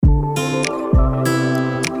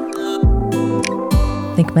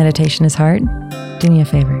Think meditation is hard? Do me a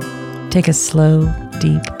favor. Take a slow,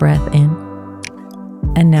 deep breath in.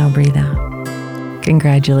 And now breathe out.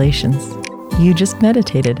 Congratulations. You just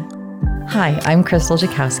meditated. Hi, I'm Crystal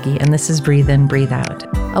Jakowski, and this is Breathe In, Breathe Out,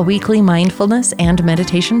 a weekly mindfulness and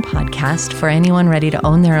meditation podcast for anyone ready to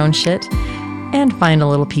own their own shit and find a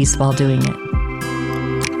little peace while doing it.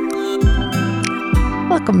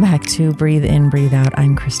 Welcome back to Breathe In, Breathe Out.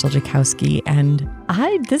 I'm Crystal Jakowski, and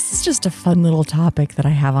this is just a fun little topic that I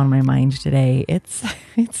have on my mind today. It's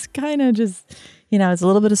kind of just, it's a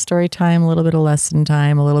little bit of story time, a little bit of lesson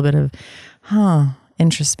time, a little bit of,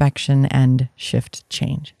 introspection and shift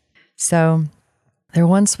change. So there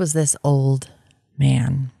once was this old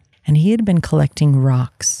man, and he had been collecting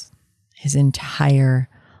rocks his entire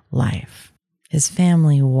life. His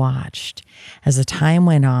family watched as the time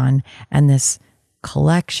went on, and this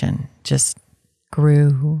collection just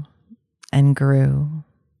grew and grew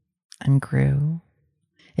and grew.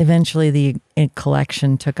 Eventually, the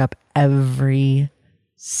collection took up every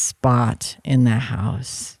spot in the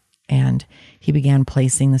house, and he began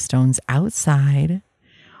placing the stones outside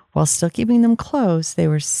while still keeping them close. They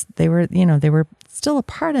were still a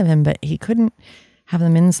part of him, but he couldn't have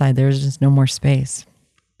them inside. There was just no more space.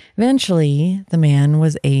 Eventually, the man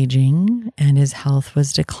was aging and his health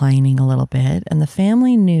was declining a little bit, and the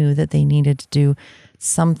family knew that they needed to do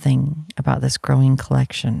something about this growing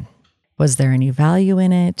collection. Was there any value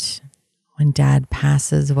in it? When Dad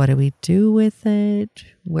passes, what do we do with it?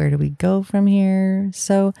 Where do we go from here?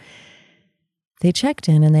 So they checked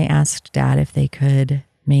in and they asked Dad if they could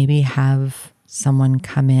maybe have someone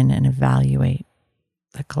come in and evaluate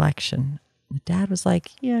the collection. Dad was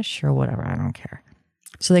like, yeah, sure, whatever, I don't care.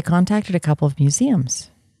 So they contacted a couple of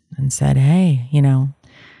museums and said, hey,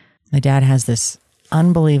 my dad has this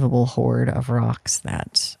unbelievable hoard of rocks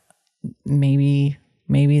that maybe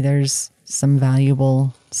there's some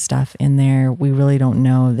valuable stuff in there. We really don't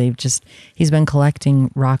know. He's been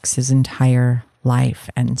collecting rocks his entire life.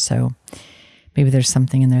 And so maybe there's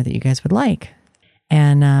something in there that you guys would like.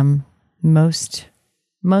 And most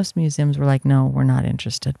museums were like, no, we're not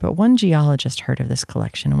interested. But one geologist heard of this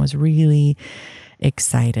collection and was really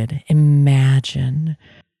excited. Imagine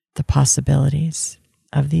the possibilities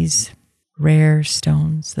of these rare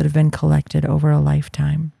stones that have been collected over a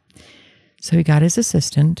lifetime. So he got his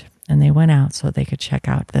assistant and they went out so they could check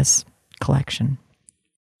out this collection.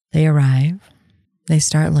 They arrive, they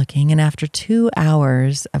start looking, and after 2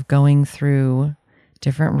 hours of going through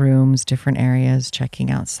different rooms, different areas,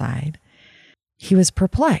 checking outside, he was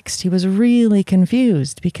perplexed. He was really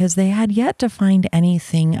confused because they had yet to find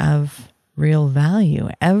anything of real value.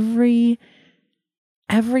 Every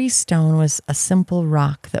stone was a simple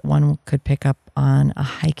rock that one could pick up on a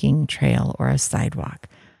hiking trail or a sidewalk.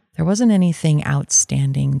 There wasn't anything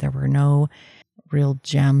outstanding. There were no real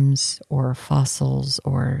gems or fossils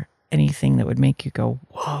or anything that would make you go,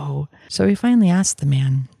 whoa. So he finally asked the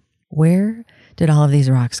man, where did all of these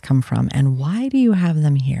rocks come from? And why do you have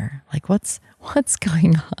them here? Like, what's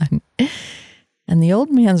going on? And the old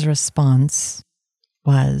man's response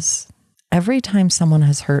was, every time someone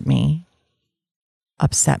has hurt me,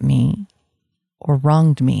 upset me, or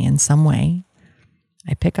wronged me in some way,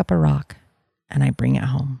 I pick up a rock and I bring it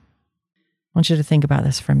home. I want you to think about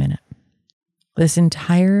this for a minute. This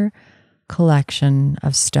entire collection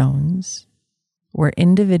of stones were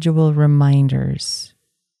individual reminders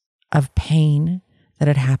of pain that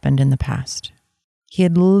had happened in the past. He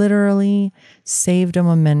had literally saved a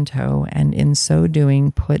memento, and in so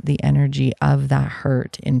doing, put the energy of that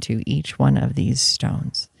hurt into each one of these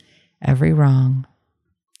stones. Every wrong,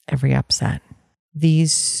 every upset.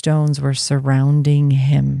 These stones were surrounding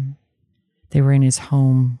him. They were in his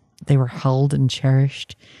home. They were held and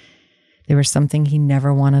cherished. They were something he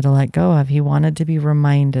never wanted to let go of. He wanted to be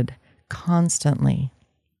reminded constantly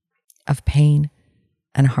of pain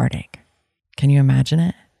and heartache. Can you imagine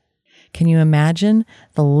it? Can you imagine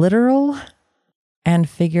the literal and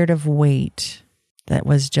figurative weight that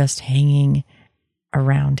was just hanging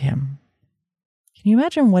around him? Can you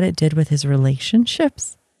imagine what it did with his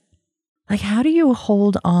relationships? Like, how do you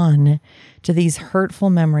hold on to these hurtful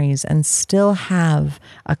memories and still have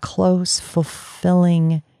a close,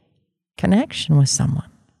 fulfilling connection with someone?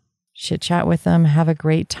 Chit chat with them, have a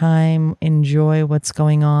great time, enjoy what's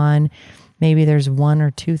going on. Maybe there's one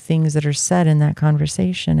or two things that are said in that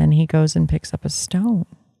conversation, and he goes and picks up a stone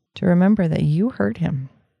to remember that you hurt him.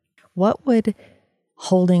 What would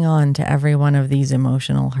holding on to every one of these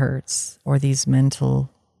emotional hurts or these mental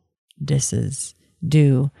disses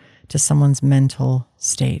do to someone's mental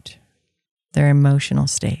state, their emotional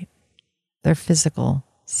state, their physical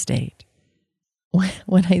state?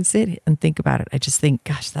 when I sit and think about it, I just think,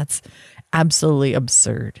 gosh, that's absolutely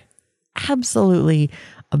absurd. Absolutely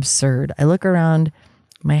absurd. I look around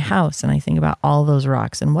my house and I think about all those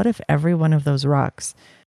rocks. And what if every one of those rocks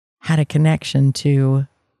had a connection to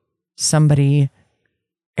somebody,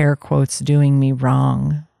 air quotes, doing me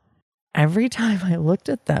wrong? Every time I looked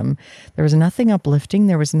at them, there was nothing uplifting.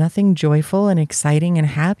 There was nothing joyful and exciting and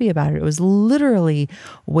happy about it. It was literally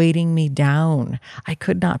weighting me down. I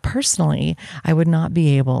could not personally, I would not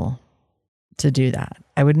be able to do that.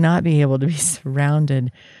 I would not be able to be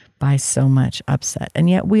surrounded by so much upset. And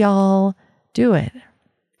yet we all do it.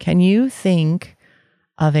 Can you think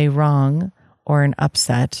of a wrong or an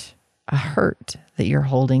upset, a hurt that you're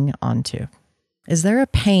holding onto? Is there a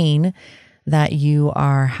pain that you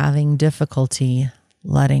are having difficulty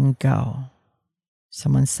letting go?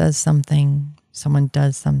 Someone says something, someone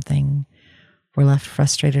does something, we're left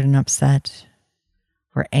frustrated and upset,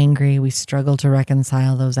 we're angry, we struggle to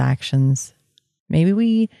reconcile those actions. Maybe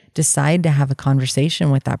we decide to have a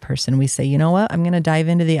conversation with that person. We say, you know what, I'm going to dive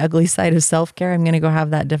into the ugly side of self-care. I'm going to go have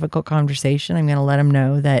that difficult conversation. I'm going to let them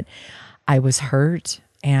know that I was hurt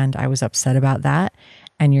and I was upset about that.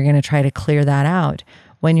 And you're going to try to clear that out.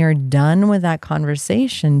 When you're done with that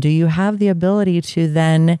conversation, do you have the ability to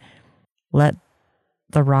then let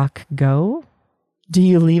the rock go? Do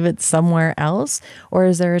you leave it somewhere else? Or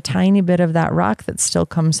is there a tiny bit of that rock that still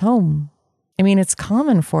comes home? I mean, it's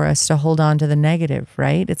common for us to hold on to the negative,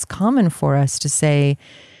 right? It's common for us to say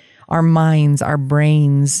our minds, our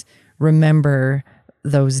brains remember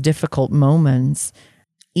those difficult moments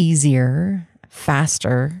easier,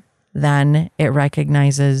 faster than it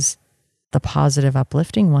recognizes the positive,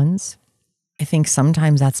 uplifting ones. I think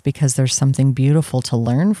sometimes that's because there's something beautiful to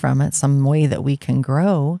learn from it, some way that we can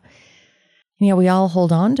grow. And yet we all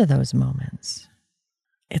hold on to those moments.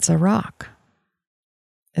 It's a rock.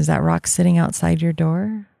 Is that rock sitting outside your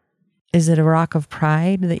door? Is it a rock of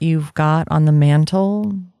pride that you've got on the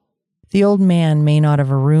mantle? The old man may not have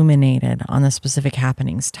ruminated on the specific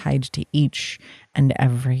happenings tied to each and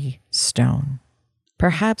every stone.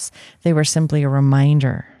 Perhaps they were simply a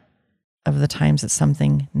reminder of the times that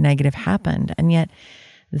something negative happened, and yet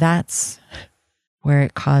that's where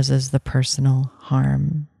it causes the personal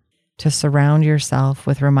harm. To surround yourself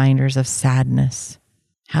with reminders of sadness,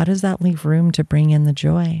 how does that leave room to bring in the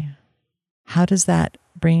joy? How does that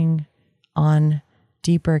bring on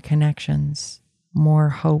deeper connections, more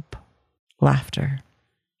hope, laughter?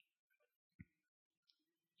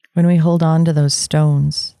 When we hold on to those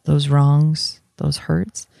stones, those wrongs, those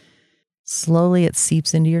hurts, slowly it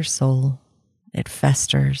seeps into your soul. It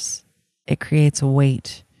festers. It creates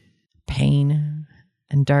weight, pain,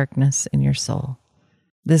 and darkness in your soul.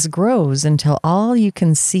 This grows until all you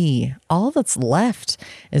can see, all that's left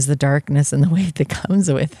is the darkness and the weight that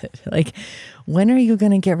comes with it. Like, when are you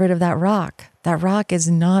going to get rid of that rock? That rock is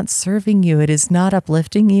not serving you. It is not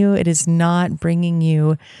uplifting you. It is not bringing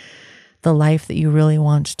you the life that you really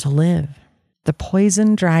want to live. The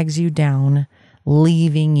poison drags you down,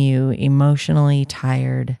 leaving you emotionally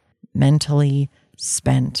tired, mentally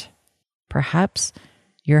spent. Perhaps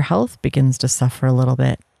your health begins to suffer a little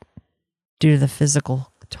bit due to the physical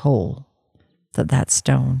toll that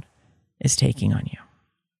stone is taking on you.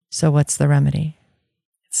 So what's the remedy?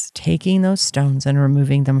 It's taking those stones and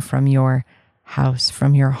removing them from your house,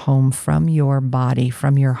 from your home, from your body,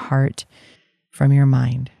 from your heart, from your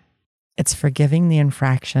mind. It's forgiving the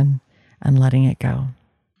infraction and letting it go.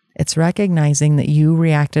 It's recognizing that you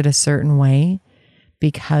reacted a certain way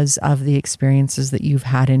because of the experiences that you've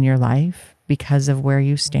had in your life, because of where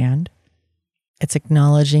you stand. It's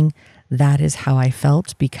acknowledging that is how I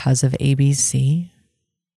felt because of ABC.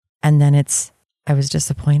 And then it's, I was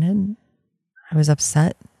disappointed. I was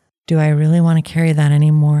upset. Do I really want to carry that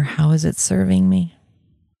anymore? How is it serving me?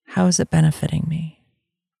 How is it benefiting me?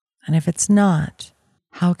 And if it's not,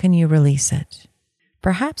 how can you release it?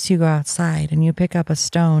 Perhaps you go outside and you pick up a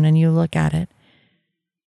stone and you look at it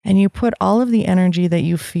and you put all of the energy that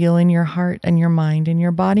you feel in your heart and your mind and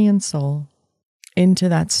your body and soul into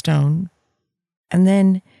that stone. And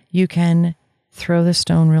then you can throw the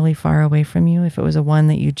stone really far away from you if it was a one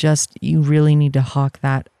that you really need to hawk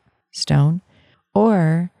that stone.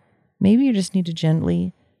 Or maybe you just need to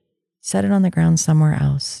gently set it on the ground somewhere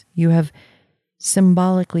else. You have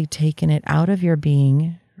symbolically taken it out of your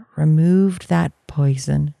being, removed that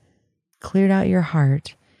poison, cleared out your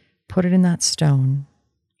heart, put it in that stone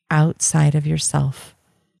outside of yourself,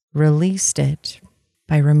 released it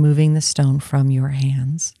by removing the stone from your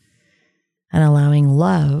hands and allowing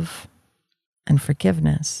love and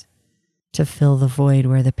forgiveness to fill the void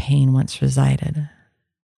where the pain once resided.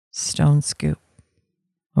 Stone scoop.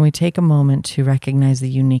 When we take a moment to recognize the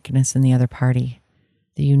uniqueness in the other party,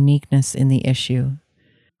 the uniqueness in the issue,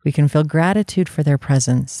 we can feel gratitude for their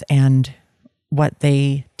presence and what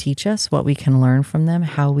they teach us, what we can learn from them,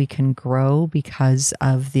 how we can grow because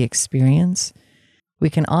of the experience. We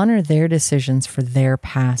can honor their decisions for their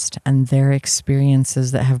past and their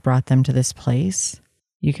experiences that have brought them to this place.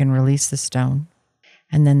 You can release the stone.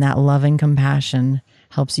 And then that loving compassion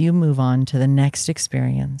helps you move on to the next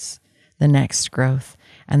experience, the next growth,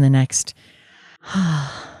 and the next,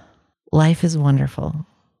 life is wonderful.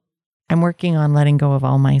 I'm working on letting go of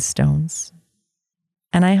all my stones.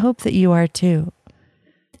 And I hope that you are too.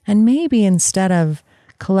 And maybe instead of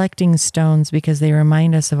collecting stones because they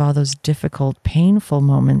remind us of all those difficult, painful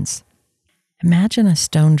moments, imagine a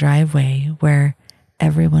stone driveway where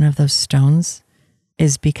every one of those stones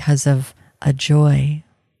is because of a joy,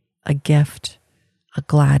 a gift, a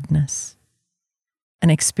gladness, an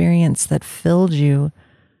experience that filled you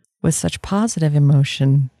with such positive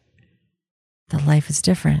emotion that life is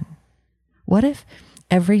different. What if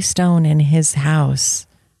every stone in his house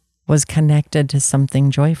was connected to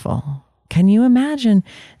something joyful? Can you imagine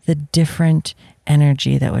the different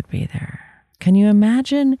energy that would be there? Can you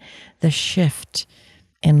imagine the shift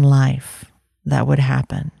in life that would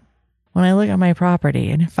happen? When I look at my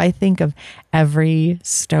property, and if I think of every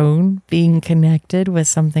stone being connected with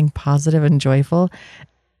something positive and joyful,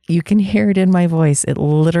 you can hear it in my voice. It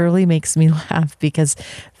literally makes me laugh because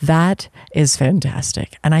that is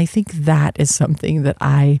fantastic. And I think that is something that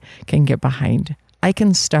I can get behind. I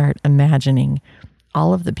can start imagining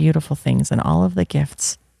all of the beautiful things and all of the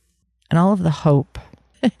gifts and all of the hope.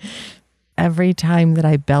 Every time that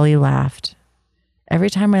I belly laughed, every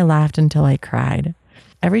time I laughed until I cried,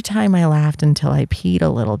 every time I laughed until I peed a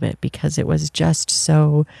little bit because it was just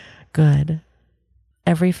so good.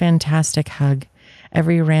 Every fantastic hug,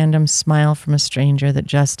 every random smile from a stranger that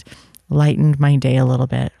just lightened my day a little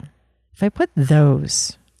bit. If I put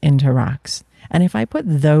those into rocks, and if I put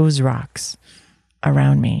those rocks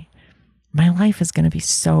around me, my life is going to be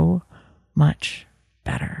so much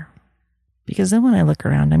better. Because then when I look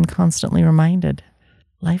around, I'm constantly reminded,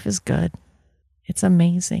 life is good. It's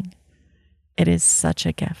amazing. It is such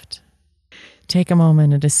a gift. Take a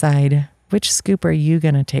moment and decide, which scoop are you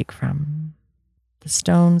going to take from? The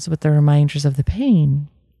stones with the reminders of the pain,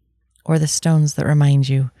 or the stones that remind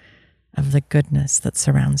you of the goodness that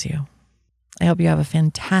surrounds you? I hope you have a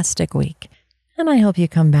fantastic week, and I hope you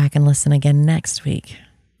come back and listen again next week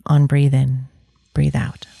on Breathe In, Breathe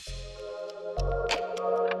Out.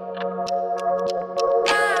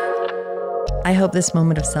 I hope this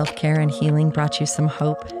moment of self-care and healing brought you some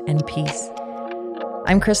hope and peace.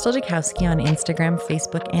 I'm Crystal Jakowski on Instagram,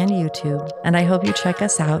 Facebook, and YouTube, and I hope you check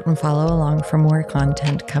us out and follow along for more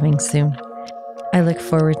content coming soon. I look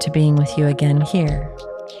forward to being with you again here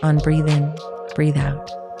on Breathe In, Breathe Out.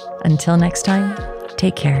 Until next time,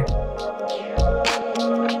 take care.